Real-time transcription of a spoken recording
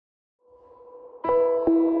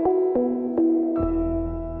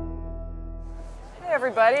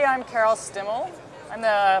everybody. I'm Carol Stimmel. I'm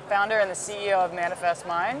the founder and the CEO of Manifest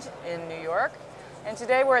Mind in New York. And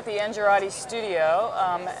today we're at the Engerati studio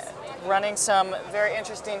running some very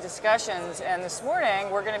interesting discussions. And this morning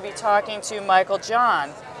we're going to be talking to Michael John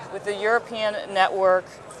with the European Network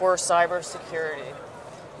for Cybersecurity.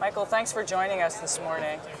 Michael, thanks for joining us this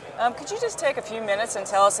morning. Could you just take a few minutes and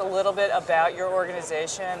tell us a little bit about your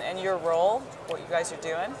organization and your role, what you guys are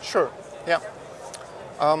doing? Sure, yeah.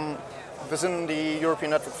 Within the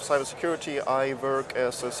European Network for Cybersecurity, I work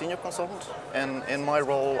as a senior consultant, and in my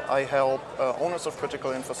role I help owners of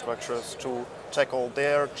critical infrastructures to tackle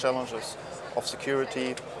their challenges of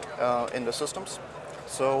security in the systems.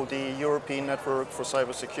 So the European Network for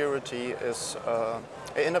Cybersecurity is an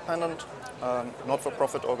independent,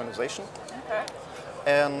 not-for-profit organization. Okay.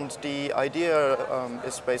 And the idea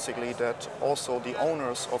is basically that also the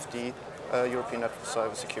owners of the European Network for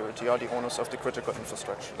Cybersecurity are the owners of the critical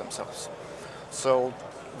infrastructure themselves. So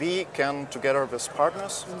we can, together with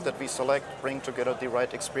partners that we select, bring together the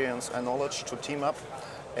right experience and knowledge to team up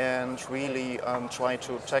and really try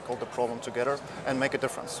to tackle the problem together and make a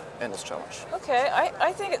difference in this challenge. Okay,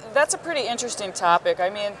 I think that's a pretty interesting topic. I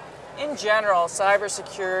mean, in general,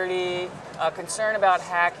 cybersecurity, concern about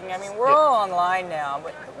hacking, I mean, we're all online now,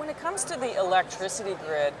 but when it comes to the electricity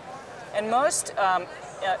grid, and most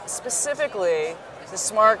specifically the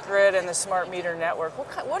smart grid and the smart meter network,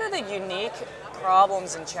 what are the unique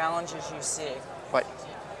problems and challenges you see? Right.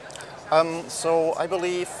 So I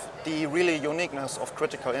believe the really uniqueness of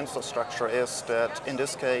critical infrastructure is that in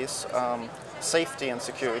this case safety and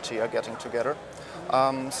security are getting together.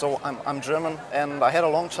 So I'm German, and I had a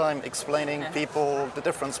long time explaining people the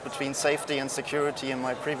difference between safety and security in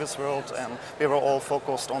my previous world, and we were all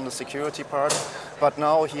focused on the security part. But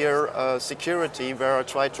now here, security, where I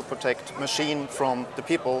try to protect machine from the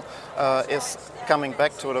people, is coming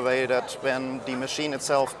back to the way that when the machine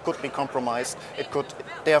itself could be compromised, it could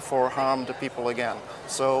therefore harm the people again.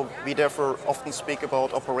 So we therefore often speak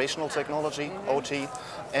about operational technology, OT,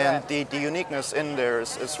 and the uniqueness in there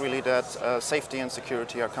is really that safety and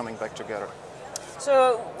security are coming back together.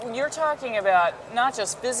 So you're talking about not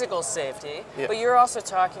just physical safety, but you're also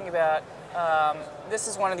talking about, this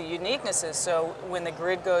is one of the uniquenesses, so when the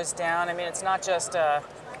grid goes down, I mean, it's not just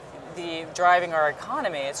the driving our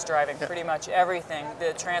economy, it's driving pretty much everything.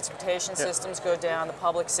 The transportation systems go down, the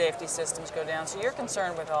public safety systems go down, so you're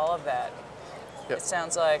concerned with all of that. It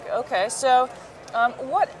sounds like. Okay, so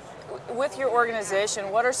with your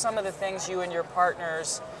organization, what are some of the things you and your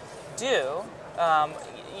partners do?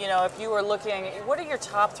 You know, if you were looking, what are your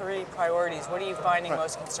top 3 priorities? What are you finding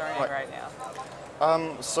most concerning right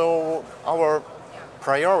now? So our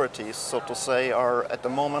priorities, so to say, are at the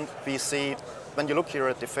moment we see, when you look here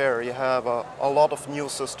at the fair, you have a lot of new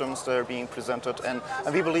systems that are being presented, and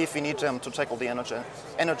we believe we need them to tackle the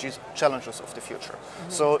energy challenges of the future.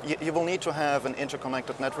 So you will need to have an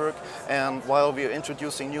interconnected network, and while we are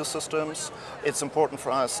introducing new systems, it's important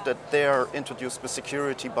for us that they are introduced with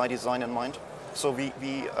security by design in mind. So we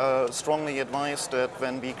strongly advise that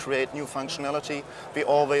when we create new functionality, we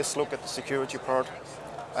always look at the security part,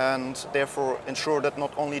 and therefore ensure that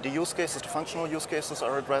not only the use cases, the functional use cases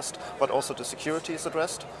are addressed, but also the security is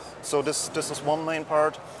addressed. So this is one main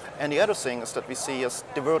part. And the other thing is that we see as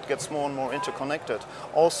the world gets more and more interconnected,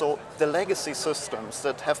 also the legacy systems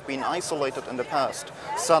that have been isolated in the past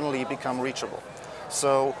suddenly become reachable.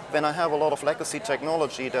 So when I have a lot of legacy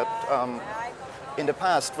technology that in the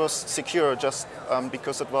past was secure just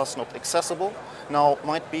because it was not accessible, now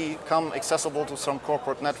might become accessible to some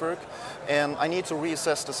corporate network, and I need to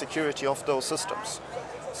reassess the security of those systems.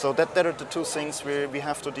 So that are the 2 things we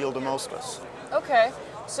have to deal the most with. Okay,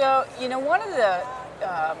 so you know, one of the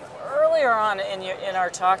earlier on in our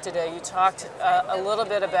talk today, you talked a little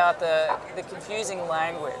bit about the confusing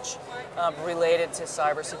language related to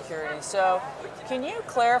cybersecurity. So can you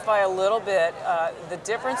clarify a little bit the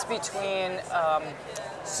difference between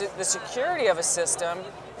the security of a system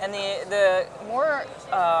and the more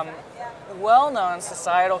well-known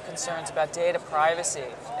societal concerns about data privacy?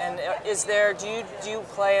 And do you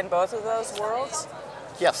play in both of those worlds?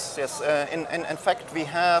 Yes. In fact, we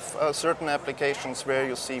have certain applications where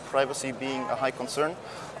you see privacy being a high concern.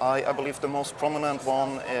 I believe the most prominent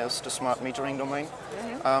one is the smart metering domain,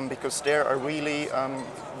 because there I really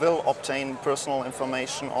will obtain personal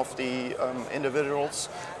information of the individuals,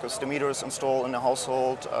 because the meter is installed in the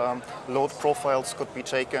household, load profiles could be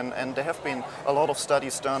taken, and there have been a lot of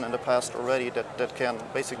studies done in the past already that can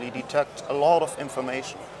basically detect a lot of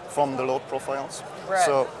information from the load profiles. Right.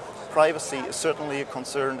 So privacy is certainly a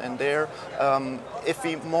concern in there. If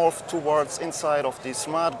we morph towards inside of the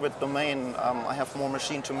smart grid domain, I have more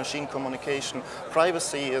machine-to-machine communication.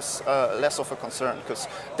 Privacy is less of a concern because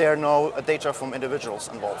there are no data from individuals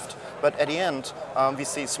involved. But at the end, we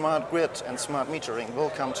see smart grid and smart metering will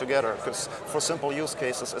come together because for simple use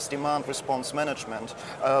cases as demand response management,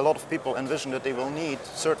 a lot of people envision that they will need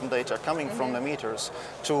certain data coming from the meters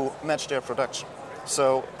to match their production.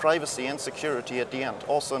 So privacy and security at the end,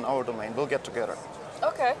 also in our domain, will get together.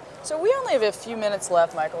 Okay, so we only have a few minutes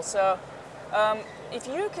left, Michael. So if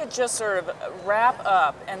you could just sort of wrap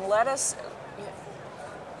up and let us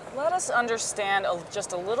understand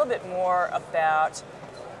just a little bit more about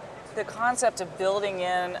the concept of building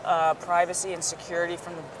in privacy and security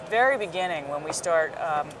from the very beginning when we start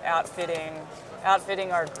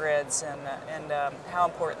outfitting our grids and how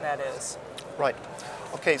important that is. Right.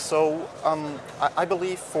 Okay, so I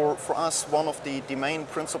believe for us one of the main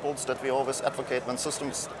principles that we always advocate when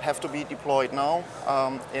systems have to be deployed now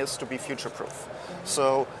is to be future-proof.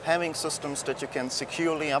 So having systems that you can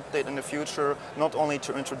securely update in the future, not only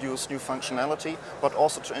to introduce new functionality, but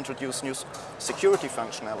also to introduce new security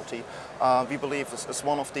functionality, we believe is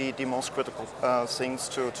one of the most critical things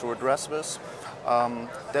to address this.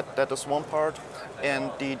 That is one part.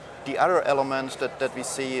 And the other element that we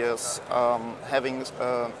see is having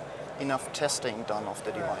enough testing done of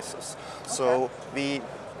the devices. Okay. So we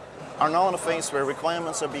are now in a phase where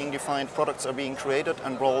requirements are being defined, products are being created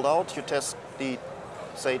and rolled out. You test the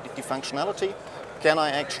functionality. Can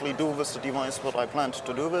I actually do with the device what I planned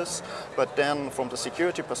to do with? But then from the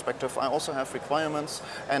security perspective, I also have requirements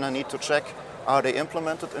and I need to check, are they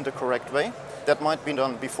implemented in the correct way? That might be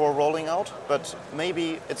done before rolling out, but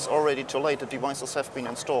maybe it's already too late. The devices have been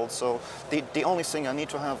installed. So the only thing I need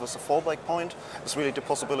to have as a fallback point is really the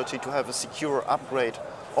possibility to have a secure upgrade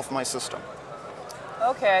of my system.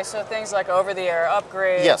 Okay, so things like over-the-air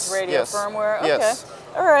upgrades, yes, radio firmware. Okay. Yes.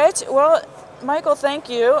 All right. Well, Michael, thank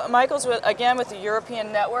you. Michael's again with the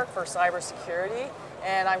European Network for Cybersecurity,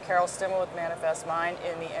 and I'm Carol Stimmel with Manifest Mind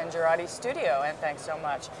in the Engerati studio. And thanks so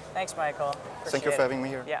much. Thanks, Michael. Thank you for having me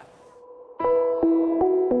here. Yeah.